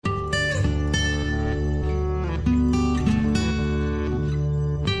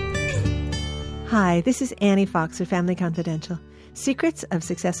Hi, this is Annie Fox of Family Confidential, Secrets of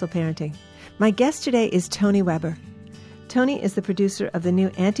Successful Parenting. My guest today is Tony Weber. Tony is the producer of the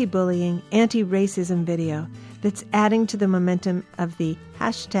new anti-bullying, anti-racism video that's adding to the momentum of the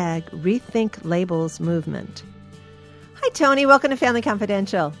hashtag Rethink Labels movement. Hi, Tony. Welcome to Family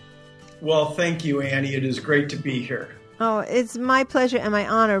Confidential. Well, thank you, Annie. It is great to be here. Oh, it's my pleasure and my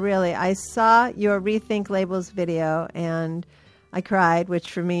honor, really. I saw your Rethink Labels video and I cried,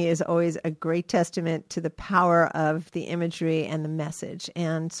 which for me is always a great testament to the power of the imagery and the message.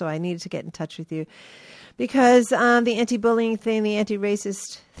 And so I needed to get in touch with you because the anti-bullying thing, the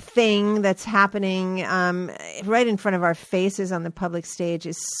anti-racist thing that's happening right in front of our faces on the public stage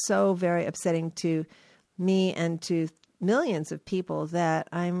is so very upsetting to me and to millions of people that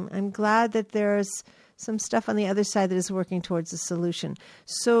I'm glad that there's some stuff on the other side that is working towards a solution.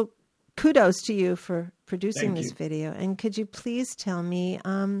 So kudos to you for producing this video. And could you please tell me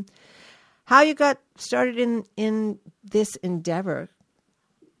how you got started in this endeavor?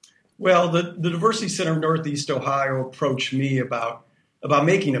 Well, the Diversity Center of Northeast Ohio approached me about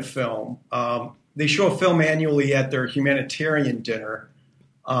making a film. They show a film annually at their humanitarian dinner.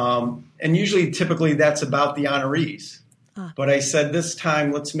 And typically that's about the honorees. But I said, this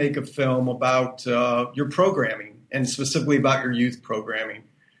time, let's make a film about your programming and specifically about your youth programming.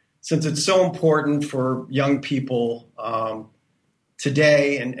 Since it's so important for young people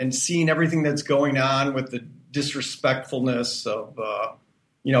today and seeing everything that's going on with the disrespectfulness of,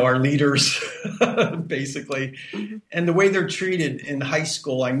 our leaders, basically, and the way they're treated in high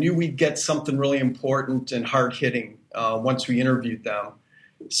school, I knew we'd get something really important and hard-hitting once we interviewed them.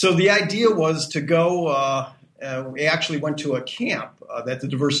 So the idea was to go, we actually went to a camp that the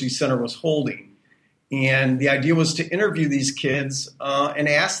Diversity Center was holding. And the idea was to interview these kids and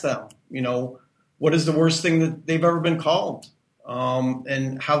ask them, what is the worst thing that they've ever been called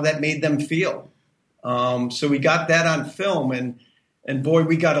and how that made them feel. So we got that on film and boy,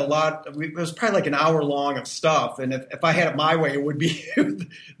 we got a lot. It was probably like an hour long of stuff. And if I had it my way, it would be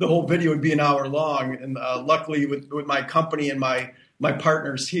the whole video would be an hour long. And luckily with my company and my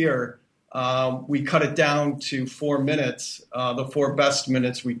partners here, we cut it down to 4 minutes, the 4 best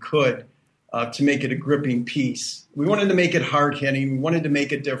minutes we could. To make it a gripping piece. We wanted to make it hard-hitting. We wanted to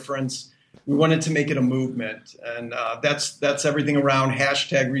make a difference. We wanted to make it a movement. And that's everything around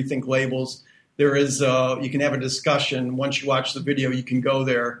hashtag Rethink Labels. There is, you can have a discussion. Once you watch the video, you can go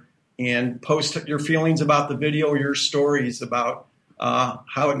there and post your feelings about the video or your stories about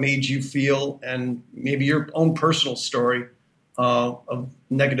how it made you feel and maybe your own personal story of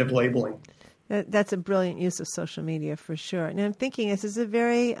negative labeling. That's a brilliant use of social media for sure. And I'm thinking this is a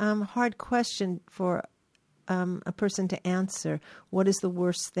very hard question for a person to answer. What is the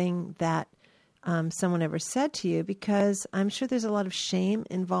worst thing that someone ever said to you? Because I'm sure there's a lot of shame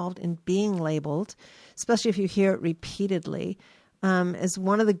involved in being labeled, especially if you hear it repeatedly. As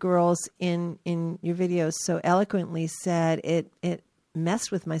one of the girls in your videos so eloquently said, it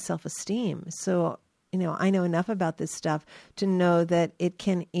messed with my self-esteem. So I know enough about this stuff to know that it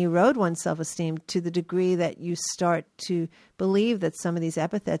can erode one's self-esteem to the degree that you start to believe that some of these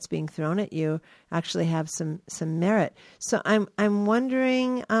epithets being thrown at you actually have some merit. So I'm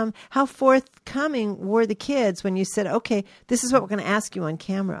wondering how forthcoming were the kids when you said, okay, this is what we're going to ask you on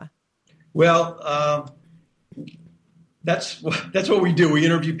camera? Well, that's what we do. We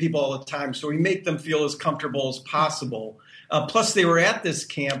interview people all the time, so we make them feel as comfortable as possible. Plus, they were at this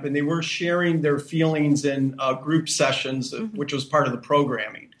camp, and they were sharing their feelings in group sessions, which was part of the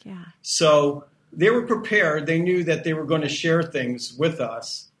programming. Yeah. So they were prepared. They knew that they were going to share things with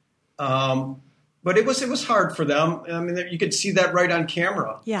us. But it was hard for them. I mean, you could see that right on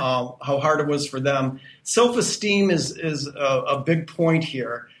camera, how hard it was for them. Self-esteem is a big point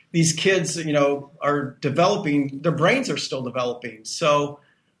here. These kids, are developing. Their brains are still developing. So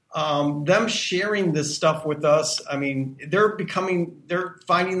them sharing this stuff with us, I mean, they're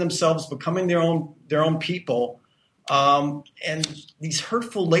finding themselves becoming their own people. And these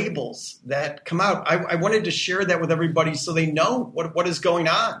hurtful labels that come out, I wanted to share that with everybody so they know what is going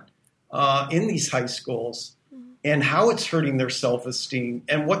on in these high schools and how it's hurting their self-esteem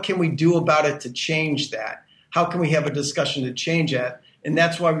and what can we do about it to change that? How can we have a discussion to change that? And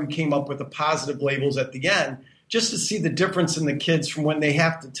that's why we came up with the positive labels at the end, just to see the difference in the kids from when they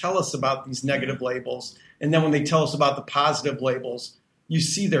have to tell us about these negative labels. And then when they tell us about the positive labels, you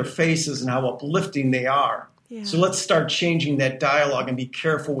see their faces and how uplifting they are. Yeah. So let's start changing that dialogue and be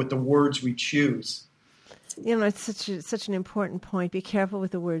careful with the words we choose. It's such an important point. Be careful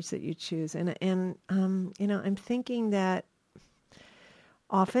with the words that you choose. And I'm thinking that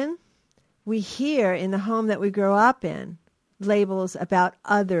often we hear in the home that we grow up in labels about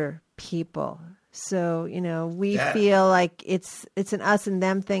other people. So, we feel like it's an us and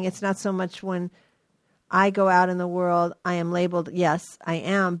them thing. It's not so much when I go out in the world, I am labeled. Yes, I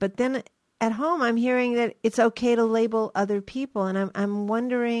am. But then at home, I'm hearing that it's okay to label other people. And I'm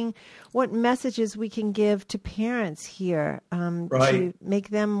wondering what messages we can give to parents here to make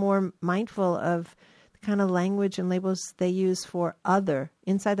them more mindful of the kind of language and labels they use for other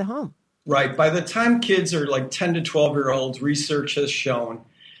inside the home. Right. By the time kids are like 10 to 12-year-olds, research has shown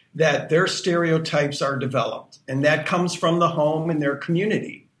that their stereotypes are developed, and that comes from the home and their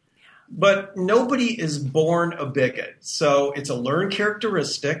community. But nobody is born a bigot. So it's a learned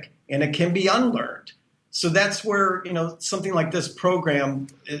characteristic, and it can be unlearned. So that's where, something like this program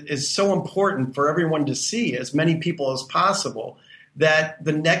is so important for everyone to see, as many people as possible, that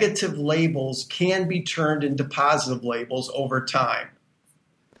the negative labels can be turned into positive labels over time.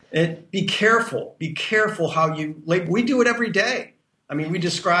 And be careful how you label. We do it every day. I mean, we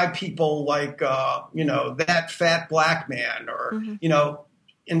describe people like, that fat black man, or,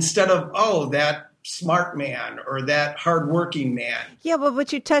 instead of, that smart man or that hardworking man. Yeah,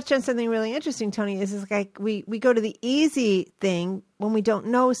 but you touched on something really interesting, Tony, is like we go to the easy thing when we don't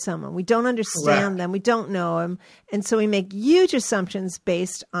know someone. We don't understand them. We don't know them. And so we make huge assumptions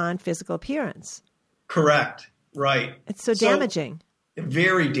based on physical appearance. Correct. Right. It's so damaging.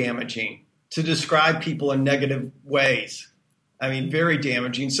 Very damaging to describe people in negative ways. I mean, very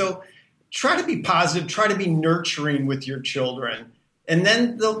damaging. So try to be positive, try to be nurturing with your children, and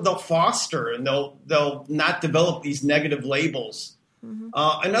then they'll foster and they'll not develop these negative labels. Mm-hmm.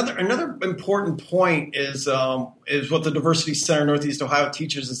 Another important point is what the Diversity Center Northeast Ohio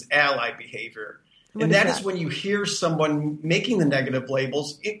teaches is ally behavior. And that is when you hear someone making the negative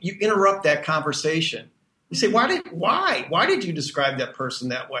labels, you interrupt that conversation. You say, why did you describe that person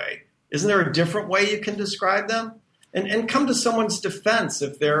that way? Isn't there a different way you can describe them? And come to someone's defense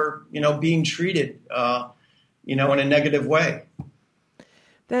if they're, being treated, in a negative way.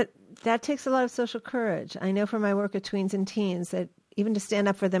 That takes a lot of social courage. I know from my work with tweens and teens that even to stand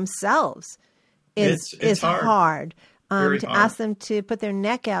up for themselves is hard. To ask them to put their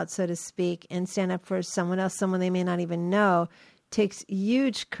neck out, so to speak, and stand up for someone else, someone they may not even know, takes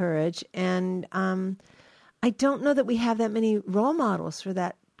huge courage. And I don't know that we have that many role models for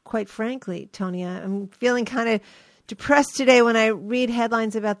that, quite frankly, Tony. I'm feeling kind of depressed today when I read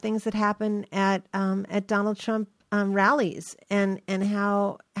headlines about things that happen at Donald Trump rallies and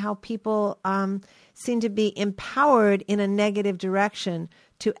how people seem to be empowered in a negative direction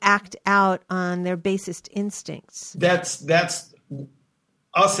to act out on their basest instincts. That's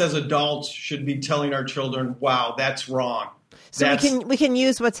us as adults should be telling our children, wow, that's wrong. So we can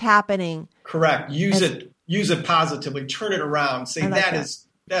use what's happening. Correct. Use it positively. Turn it around. Say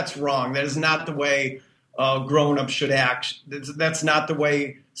that's wrong. That is not the way grown-ups should act. That's not the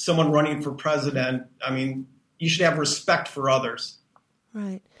way someone running for president. I mean, you should have respect for others.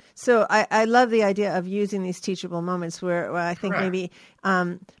 Right. So I love the idea of using these teachable moments where I think maybe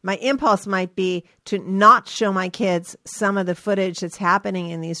my impulse might be to not show my kids some of the footage that's happening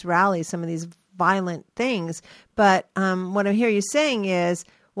in these rallies, some of these violent things. But what I hear you saying is,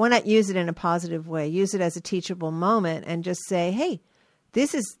 why not use it in a positive way? Use it as a teachable moment and just say, hey,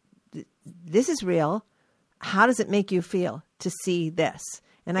 this is real. How does it make you feel to see this?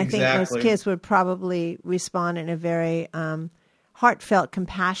 And I think most kids would probably respond in a very heartfelt,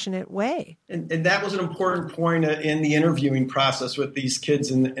 compassionate way. And that was an important point in the interviewing process with these kids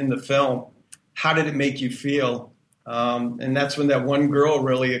in the film. How did it make you feel? And that's when that one girl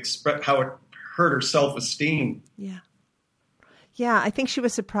really expressed how it hurt her self-esteem. Yeah. Yeah, I think she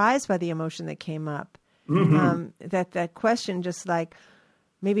was surprised by the emotion that came up. Mm-hmm. That question, just like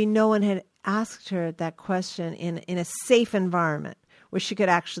maybe no one had asked her that question in a safe environment where she could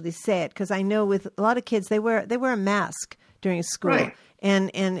actually say it. Because I know with a lot of kids, they wear a mask during school. Right.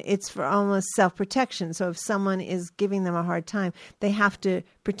 And it's for almost self-protection. So if someone is giving them a hard time, they have to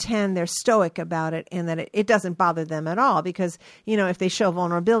pretend they're stoic about it and that it doesn't bother them at all. Because, if they show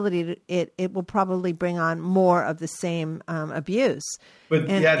vulnerability, it will probably bring on more of the same abuse. But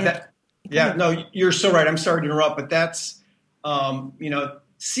no, you're so right. I'm sorry to interrupt, but that's,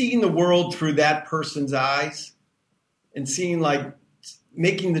 seeing the world through that person's eyes and seeing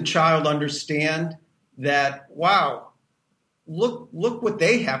making the child understand that, wow, look what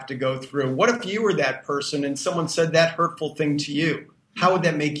they have to go through. What if you were that person and someone said that hurtful thing to you? How would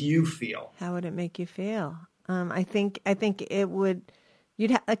that make you feel? How would it make you feel? I think it would.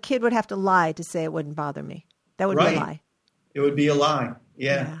 A kid would have to lie to say it wouldn't bother me. That would be a lie. It would be a lie.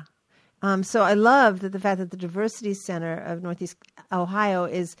 Yeah. So I love the fact that the Diversity Center of Northeast Ohio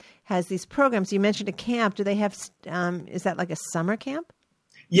has these programs. You mentioned a camp. Do they have? Is that like a summer camp?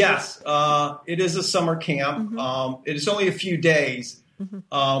 Yes, it is a summer camp. It is only a few days,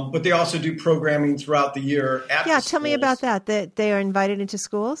 but they also do programming throughout the year at the tell me about that. That they are invited into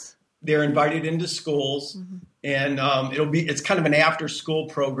schools? They're invited into schools, and it's kind of an after-school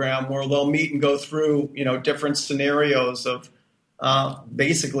program where they'll meet and go through, different scenarios of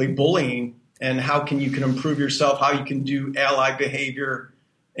basically bullying and how you can improve yourself, how you can do ally behavior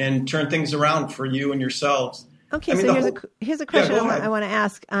and turn things around for you and yourselves. Okay, here's a question I want to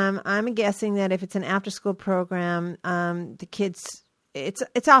ask. I'm guessing that if it's an after-school program, the kids,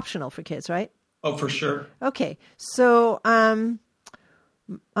 it's optional for kids, right? Oh, for sure. Okay, so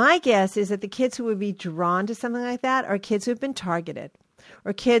my guess is that the kids who would be drawn to something like that are kids who have been targeted,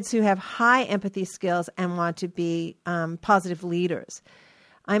 or kids who have high empathy skills and want to be positive leaders.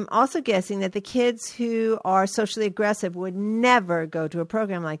 I'm also guessing that the kids who are socially aggressive would never go to a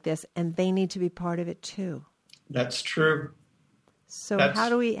program like this, and they need to be part of it too. That's true. So how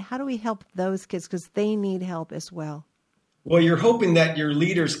do we help those kids, because they need help as well? Well, you're hoping that your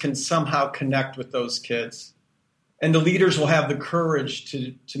leaders can somehow connect with those kids, and the leaders will have the courage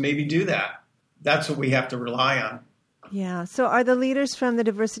to maybe do that. That's what we have to rely on. Yeah. So are the leaders from the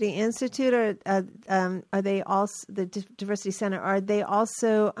Diversity Institute, or are they also the Diversity Center? Are they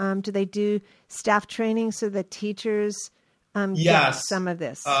also do they do staff training so that teachers get some of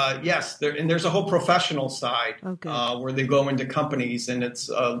this? Yes, there's a whole professional side where they go into companies, and it's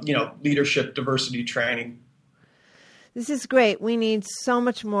leadership diversity training. This is great. We need so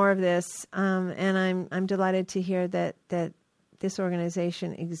much more of this, and I'm delighted to hear that this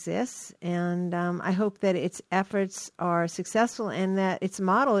organization exists, and I hope that its efforts are successful and that its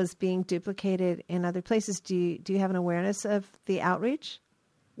model is being duplicated in other places. Do you have an awareness of the outreach?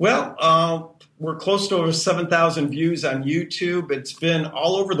 Well, we're close to over 7,000 views on YouTube. It's been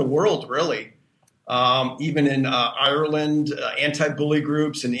all over the world, really. Even in Ireland, anti-bully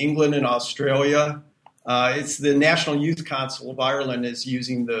groups in England and Australia. It's the National Youth Council of Ireland is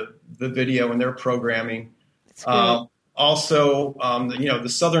using the video in their programming. Also, the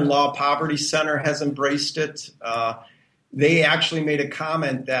Southern Law Poverty Center has embraced it. They actually made a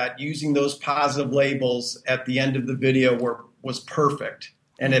comment that using those positive labels at the end of the video was perfect.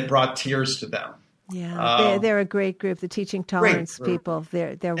 And it brought tears to them. Yeah, they're a great group. The Teaching Tolerance people,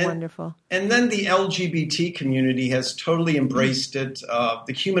 they're wonderful. And then the LGBT community has totally embraced it.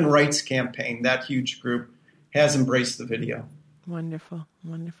 The Human Rights Campaign, that huge group, has embraced the video. Wonderful,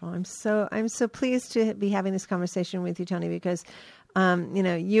 wonderful. I'm so pleased to be having this conversation with you, Tony, because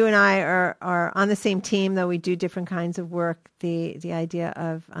you and I are on the same team, though we do different kinds of work. The idea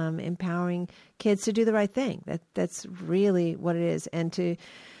of empowering kids to do the right thing, that's really what it is, and to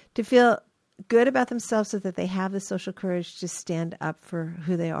feel good about themselves so that they have the social courage to stand up for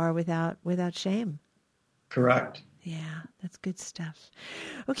who they are without shame. Correct. Yeah, that's good stuff.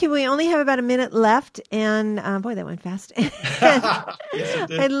 Okay, we only have about a minute left, and boy, that went fast. Yes, it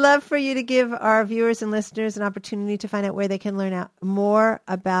did. I'd love for you to give our viewers and listeners an opportunity to find out where they can learn out more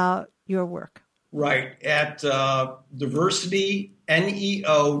about your work. Right, at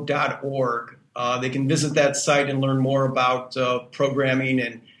diversityneo.org. They can visit that site and learn more about programming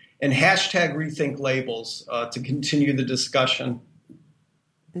and hashtag Rethink Labels to continue the discussion.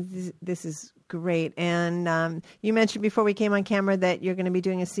 This is great. And you mentioned before we came on camera that you're going to be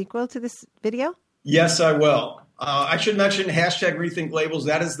doing a sequel to this video? Yes, I will. I should mention hashtag Rethink Labels.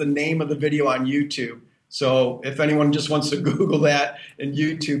 That is the name of the video on YouTube. So if anyone just wants to Google that in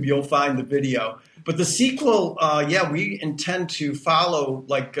YouTube, you'll find the video. But the sequel, we intend to follow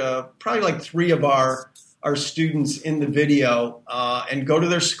probably 3 of our students in the video and go to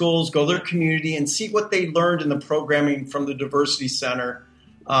their schools, go to their community, and see what they learned in the programming from the Diversity Center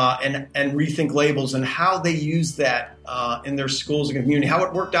and Rethink Labels, and how they use that in their schools and community, how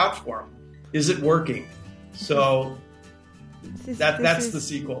it worked out for them. Is it working? So that's the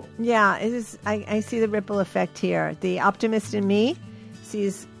sequel. Yeah, it is. I see the ripple effect here. The optimist in me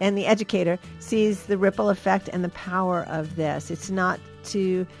sees, and the educator sees the ripple effect and the power of this. It's not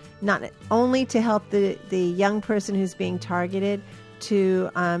only to help the young person who's being targeted to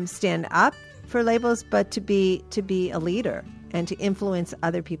stand up for labels, but to be a leader and to influence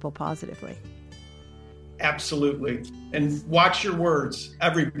other people positively. Absolutely. And watch your words,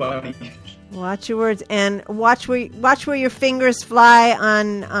 everybody. Watch your words, and watch where your fingers fly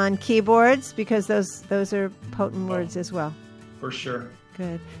on keyboards, because those are potent words as well. For sure.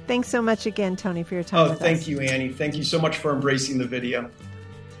 Good. Thanks so much again, Tony, for your time with us. Thank you, Annie. Thank you so much for embracing the video.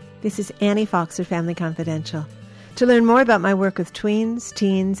 This is Annie Fox of Family Confidential. To learn more about my work with tweens,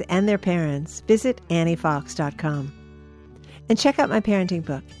 teens, and their parents, visit AnnieFox.com. And check out my parenting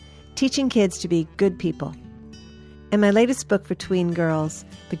book, Teaching Kids to Be Good People. and my latest book for tween girls,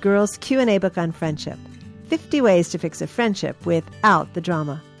 the Girls Q&A book on friendship, 50 Ways to Fix a Friendship Without the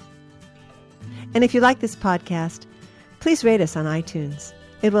Drama. And if you like this podcast, please rate us on iTunes.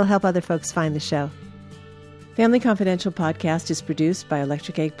 It will help other folks find the show. Family Confidential podcast is produced by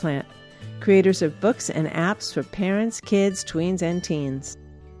Electric Eggplant, creators of books and apps for parents, kids, tweens, and teens.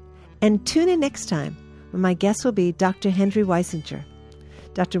 And tune in next time when my guest will be Dr. Henry Weisinger.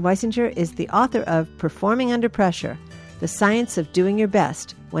 Dr. Weisinger is the author of Performing Under Pressure, The Science of Doing Your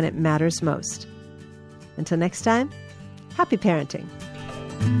Best When It Matters Most. Until next time, happy parenting.